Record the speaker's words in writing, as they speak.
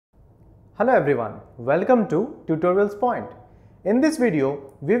Hello everyone, welcome to TutorialsPoint. In this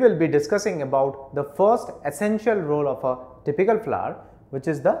video, we will be discussing about the first essential role of a typical flower, which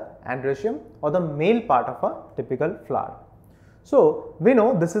is the androecium or the male part of a typical flower. So, we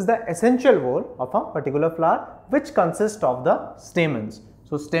know this is the essential role of a particular flower which consists of the stamens.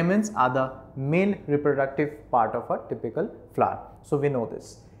 So, stamens are the male reproductive part of a typical flower. So, we know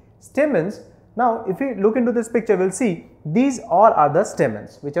this. Stamens. Now, if we look into this picture, we will see these all are the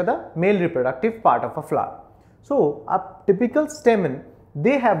stamens, which are the male reproductive part of a flower. So, a typical stamen,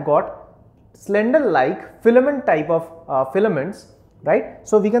 they have got slender like filament type of filaments, right.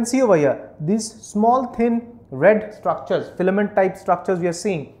 So, we can see over here these small thin red structures, filament type structures we are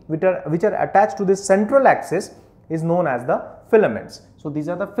seeing, which are attached to this central axis is known as the filaments. So, these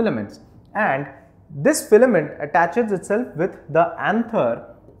are the filaments, and this filament attaches itself with the anther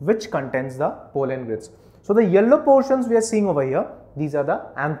which contains the pollen grains. So, the yellow portions we are seeing over here, these are the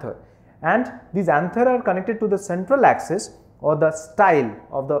anther, and these anther are connected to the central axis or the style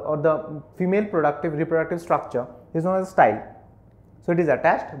of the female reproductive structure is known as style. So, it is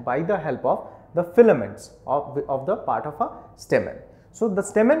attached by the help of the filaments of the part of a stamen. So, the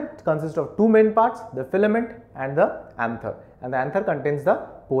stamen consists of two main parts, the filament and the anther contains the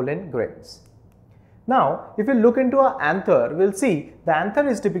pollen grains. Now, if you look into an anther, we will see the anther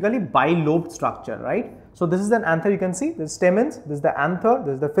is typically bilobed structure, right. So, this is an anther, you can see this stamens, this is the anther,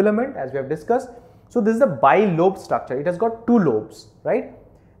 this is the filament as we have discussed. So, this is the bilobed structure, it has got two lobes, right.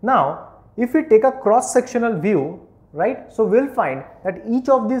 Now, if we take a cross sectional view, right, so we will find that each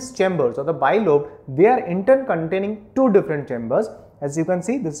of these chambers or the bilobe, they are in turn containing two different chambers. As you can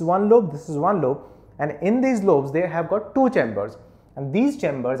see, this is one lobe, this is one lobe, and in these lobes they have got two chambers. And these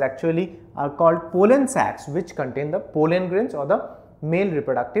chambers actually are called pollen sacs, which contain the pollen grains or the male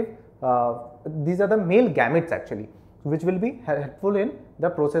reproductive, these are the male gametes actually, which will be helpful in the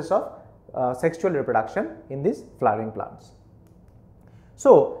process of sexual reproduction in these flowering plants.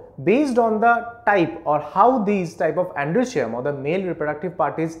 So, based on the type or how these type of androecium or the male reproductive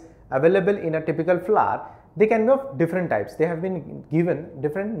part is available in a typical flower, they can be of different types, they have been given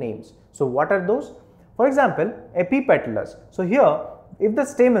different names. So, what are those? For example, epipetalous. So, here if the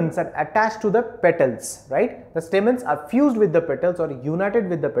stamens are attached to the petals, right, the stamens are fused with the petals or united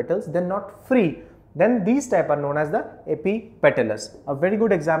with the petals, then not free, then these type are known as the epipetalous. A very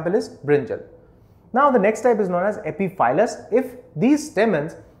good example is brinjal. Now, the next type is known as epiphyllous. If these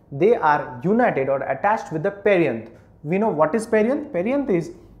stamens, they are united or attached with the perianth. We know what is perianth? Perianth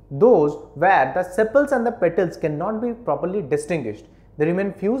is those where the sepals and the petals cannot be properly distinguished. They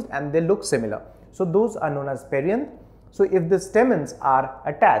remain fused and they look similar. So, those are known as perianth. So, if the stamens are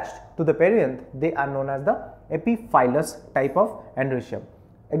attached to the perianth, they are known as the epiphyllous type of androecium.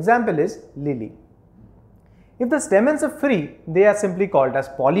 Example is lily. If the stamens are free, they are simply called as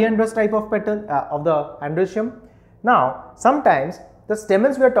polyandrous type of petal of the androecium. Now, sometimes the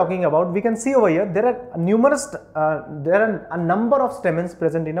stamens we are talking about, we can see over here there are a number of stamens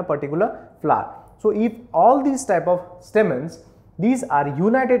present in a particular flower. So, if all these type of stamens, these are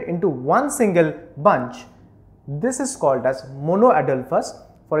united into one single bunch, this is called as monoadelphous,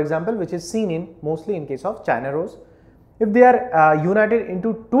 for example, which is seen mostly in case of China rose. If they are united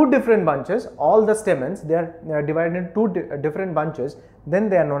into two different bunches, all the stamens, they are divided into two different bunches, then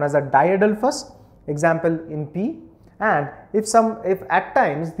they are known as a diadelphous, example in pea. And if at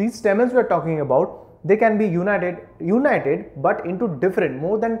times these stamens we are talking about, they can be united but into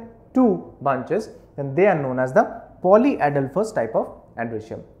more than two bunches, then they are known as the polyadelphous type of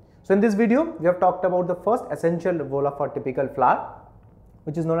androecium. So, in this video, we have talked about the first essential role of a typical flower,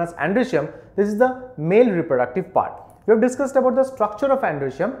 which is known as androecium. This is the male reproductive part. We have discussed about the structure of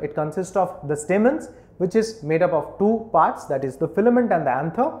androecium. It consists of the stamens, which is made up of two parts, that is the filament and the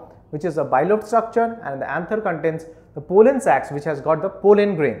anther, which is a bilobed structure, and the anther contains the pollen sacs, which has got the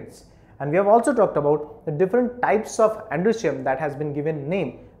pollen grains. And we have also talked about the different types of androecium that has been given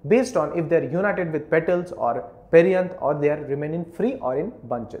name based on if they are united with petals or perianth, or they are remaining free or in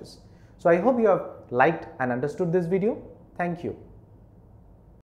bunches. So, I hope you have liked and understood this video. Thank you.